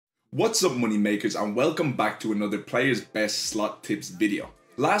What's up, money makers, and welcome back to another Player's Best Slot Tips video.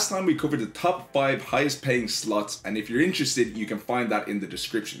 Last time we covered the top 5 highest paying slots, and if you're interested, you can find that in the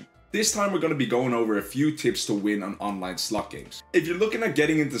description. This time we're going to be going over a few tips to win on online slot games. If you're looking at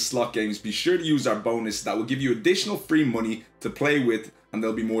getting into slot games, be sure to use our bonus that will give you additional free money to play with, and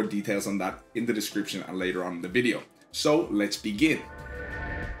there'll be more details on that in the description and later on in the video. So let's begin.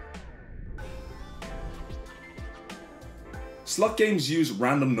 Slot games use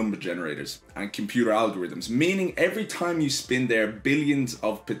random number generators and computer algorithms, meaning every time you spin there are billions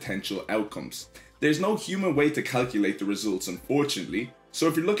of potential outcomes. There's no human way to calculate the results, unfortunately, so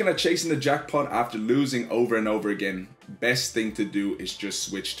if you're looking at chasing the jackpot after losing over and over again, best thing to do is just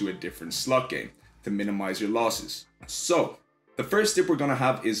switch to a different slot game to minimize your losses. So, the first tip we're going to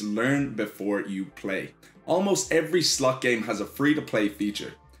have is learn before you play. Almost every slot game has a free-to-play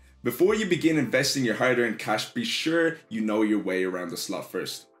feature. Before you begin investing your hard-earned cash, be sure you know your way around the slot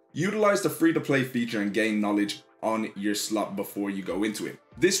first. Utilize the free-to-play feature and gain knowledge on your slot before you go into it.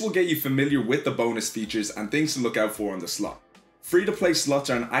 This will get you familiar with the bonus features and things to look out for on the slot. Free-to-play slots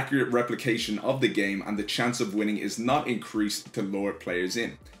are an accurate replication of the game, and the chance of winning is not increased to lure players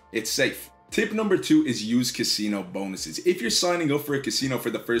in. It's safe. Tip number 2 is use casino bonuses. If you're signing up for a casino for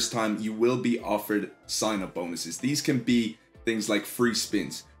the first time, you will be offered sign-up bonuses. These can be things like free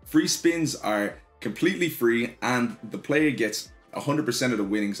spins. Free spins are completely free and the player gets 100% of the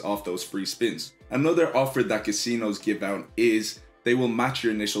winnings off those free spins. Another offer that casinos give out is they will match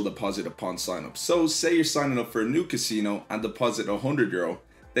your initial deposit upon sign up. So say you're signing up for a new casino and deposit €100,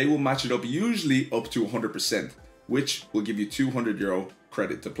 they will match it up usually up to 100%, which will give you €200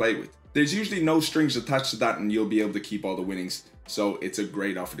 credit to play with. There's usually no strings attached to that and you'll be able to keep all the winnings, so it's a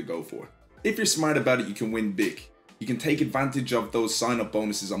great offer to go for. If you're smart about it, you can win big. You can take advantage of those sign-up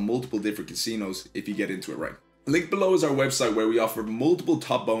bonuses on multiple different casinos if you get into it right. Link below is our website where we offer multiple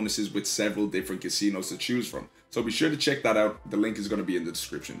top bonuses with several different casinos to choose from. So be sure to check that out. The link is going to be in the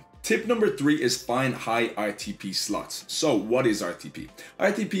description. Tip number 3 is find high RTP slots. So what is RTP?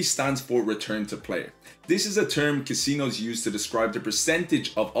 RTP stands for return to player. This is a term casinos use to describe the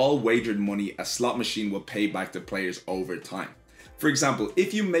percentage of all wagered money a slot machine will pay back to players over time. For example,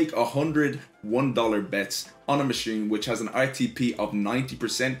 if you make 100 $1 bets on a machine which has an RTP of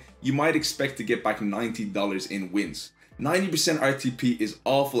 90%, you might expect to get back $90 in wins. 90% RTP is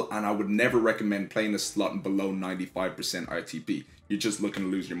awful, and I would never recommend playing a slot below 95% RTP. You're just looking to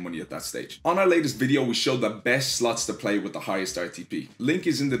lose your money at that stage. On our latest video, we showed the best slots to play with the highest RTP. Link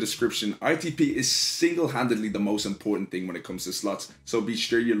is in the description. RTP is single-handedly the most important thing when it comes to slots, so be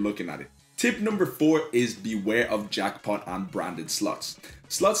sure you're looking at it. Tip number 4 is beware of jackpot and branded slots.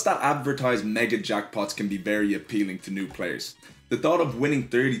 Slots that advertise mega jackpots can be very appealing to new players. The thought of winning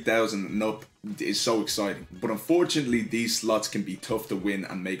 30,000 and up is so exciting, but unfortunately these slots can be tough to win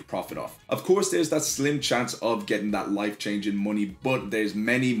and make profit off. Of course, there's that slim chance of getting that life-changing money, but there's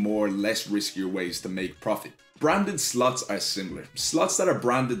many more less riskier ways to make profit. Branded slots are similar. Slots that are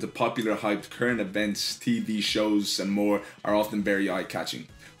branded to popular hyped current events, TV shows and more are often very eye-catching.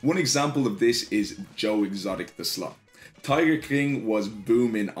 One example of this is Joe Exotic the slot. Tiger King was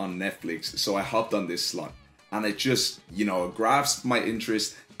booming on Netflix, so I hopped on this slot. And it just, grasped my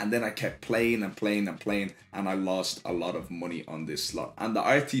interest, and then I kept playing and playing and playing, and I lost a lot of money on this slot. And the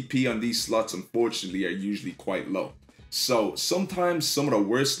RTP on these slots, unfortunately, are usually quite low. So sometimes some of the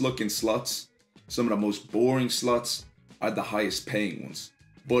worst looking slots, some of the most boring slots are the highest paying ones.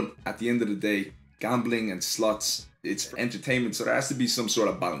 But at the end of the day, gambling and slots, it's for entertainment, so there has to be some sort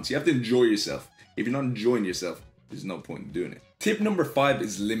of balance. You have to enjoy yourself. If you're not enjoying yourself, there's no point in doing it. Tip number 5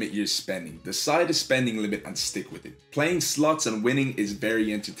 is limit your spending. Decide a spending limit and stick with it. Playing slots and winning is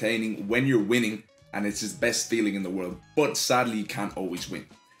very entertaining when you're winning, and it's the best feeling in the world, but sadly you can't always win.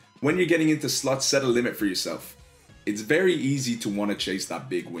 When you're getting into slots, set a limit for yourself. It's very easy to want to chase that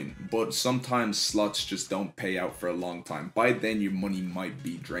big win, but sometimes slots just don't pay out for a long time. By then your money might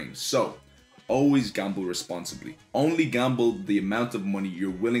be drained. So always gamble responsibly. Only gamble the amount of money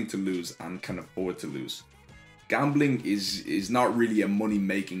you're willing to lose and can afford to lose. Gambling is not really a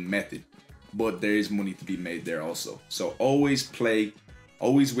money-making method, but there is money to be made there also. So always play,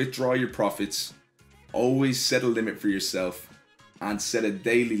 always withdraw your profits, always set a limit for yourself, and set a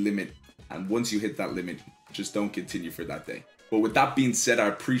daily limit. And once you hit that limit, just don't continue for that day. But with that being said, I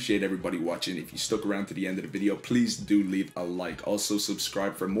appreciate everybody watching. If you stuck around to the end of the video, please do leave a like. Also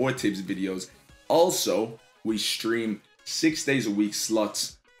subscribe for more tips videos. Also, we stream 6 days a week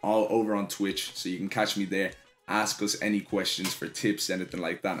slots all over on Twitch, so you can catch me there. Ask us any questions for tips, anything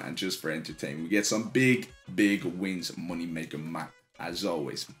like that, and just for entertainment. We get some big wins, money maker map as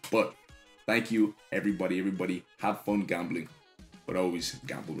always. But thank you, everybody. Have fun gambling. but always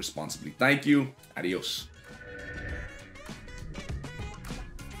gamble responsibly. Thank you. Adios.